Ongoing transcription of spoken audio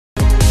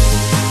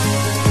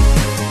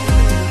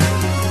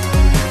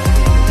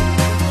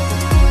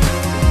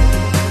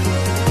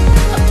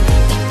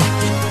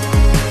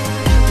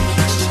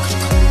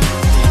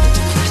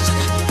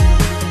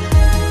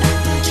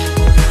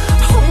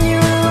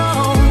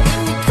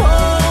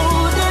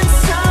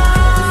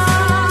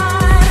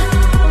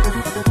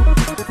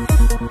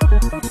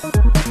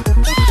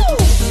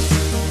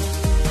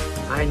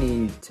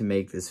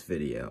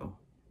video.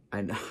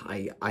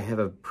 I have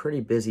a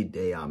pretty busy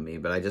day on me,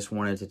 but I just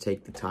wanted to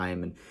take the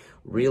time and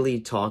really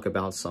talk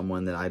about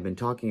someone that I've been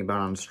talking about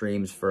on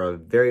streams for a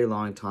very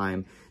long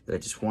time, that I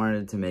just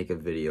wanted to make a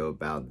video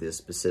about this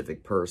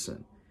specific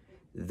person.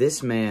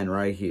 This man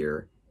right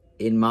here,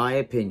 in my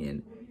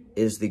opinion,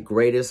 is the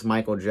greatest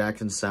Michael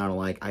Jackson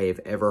sound-alike I have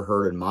ever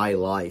heard in my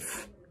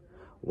life.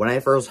 When I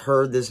first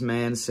heard this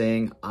man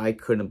sing, I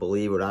couldn't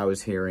believe what I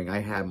was hearing. I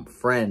had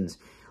friends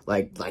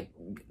like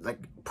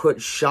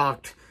put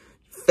shocked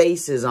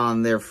faces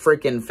on their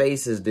freaking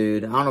faces,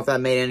 dude. I don't know if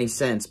that made any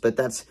sense, but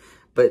that's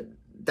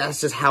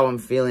just how I'm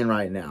feeling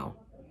right now,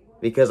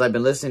 because I've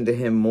been listening to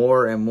him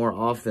more and more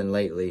often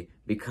lately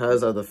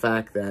because of the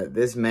fact that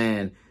this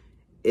man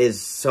is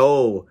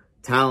so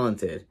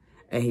talented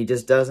and he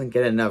just doesn't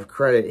get enough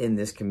credit in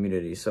this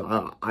community. So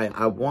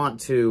I want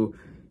to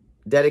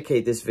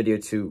dedicate this video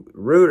to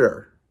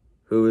Rooter,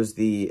 who is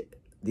the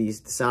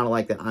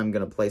sound-alike that I'm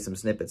going to play some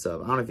snippets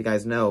of. I don't know if you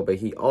guys know, but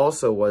he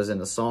also was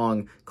in a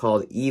song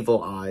called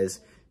Evil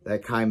Eyes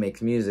that Kai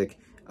Makes Music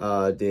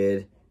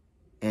did,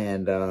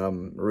 and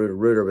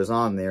Rooter was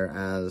on there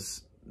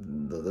as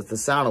the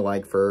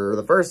sound-alike for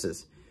the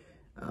verses.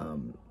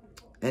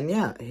 And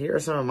yeah, here are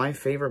some of my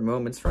favorite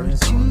moments from his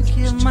songs. To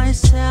give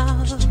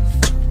myself,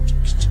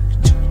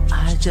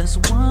 I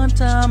just want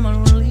a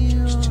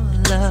real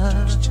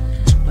love,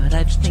 but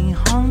I've been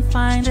home,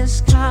 find the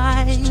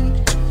sky.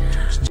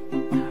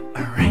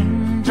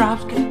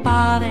 Raindrops keep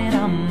falling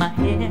on my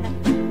head,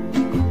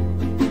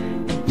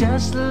 and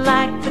just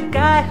like the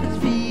guy who's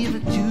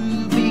feeling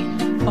too big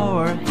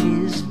for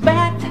his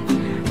bed,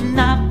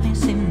 nothing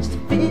seems to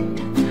fit.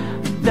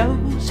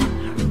 Those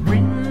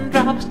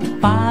raindrops keep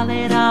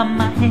falling on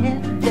my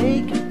head,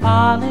 they keep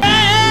falling.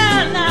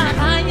 And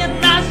I am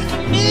not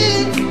for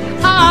me,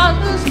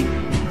 'cause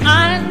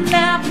I'm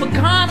never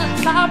gonna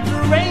stop the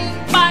rain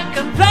by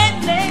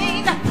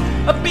complaining,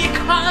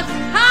 because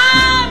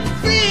I'm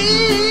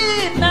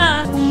free now.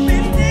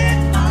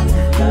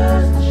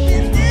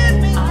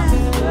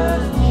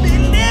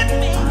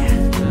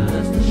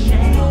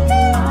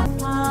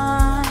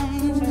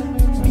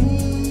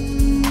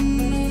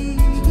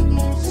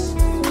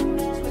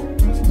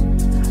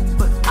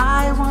 But I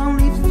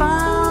only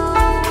found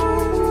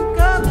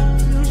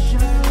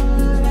confusion,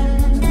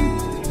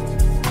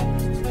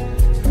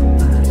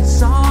 but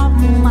it's all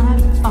my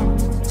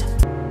fault.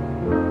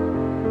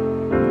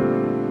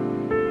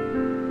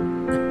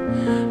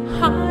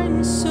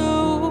 I'm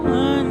so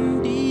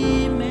undemanding,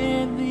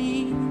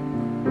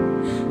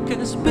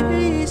 'cause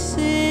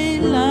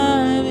basic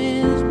life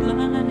is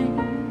blind.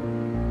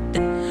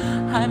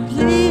 I've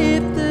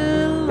lived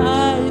a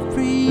life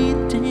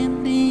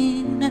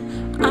pretending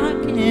I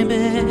can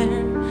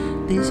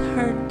bear this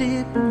hurt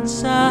deep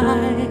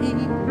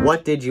inside.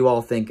 What did you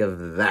all think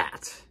of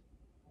that?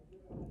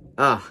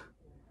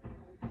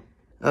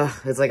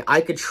 It's like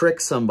I could trick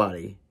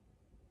somebody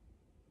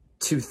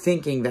to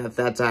thinking that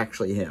that's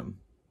actually him.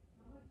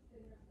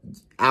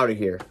 Out of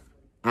here.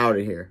 Out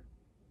of here.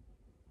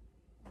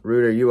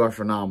 Rooter, you are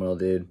phenomenal,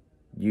 dude.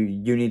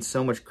 You need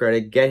so much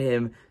credit. Get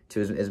him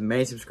to as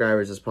many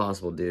subscribers as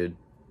possible, dude.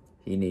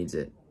 He needs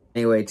it.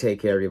 Anyway, take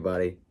care,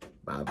 everybody.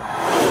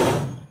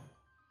 Bye-bye.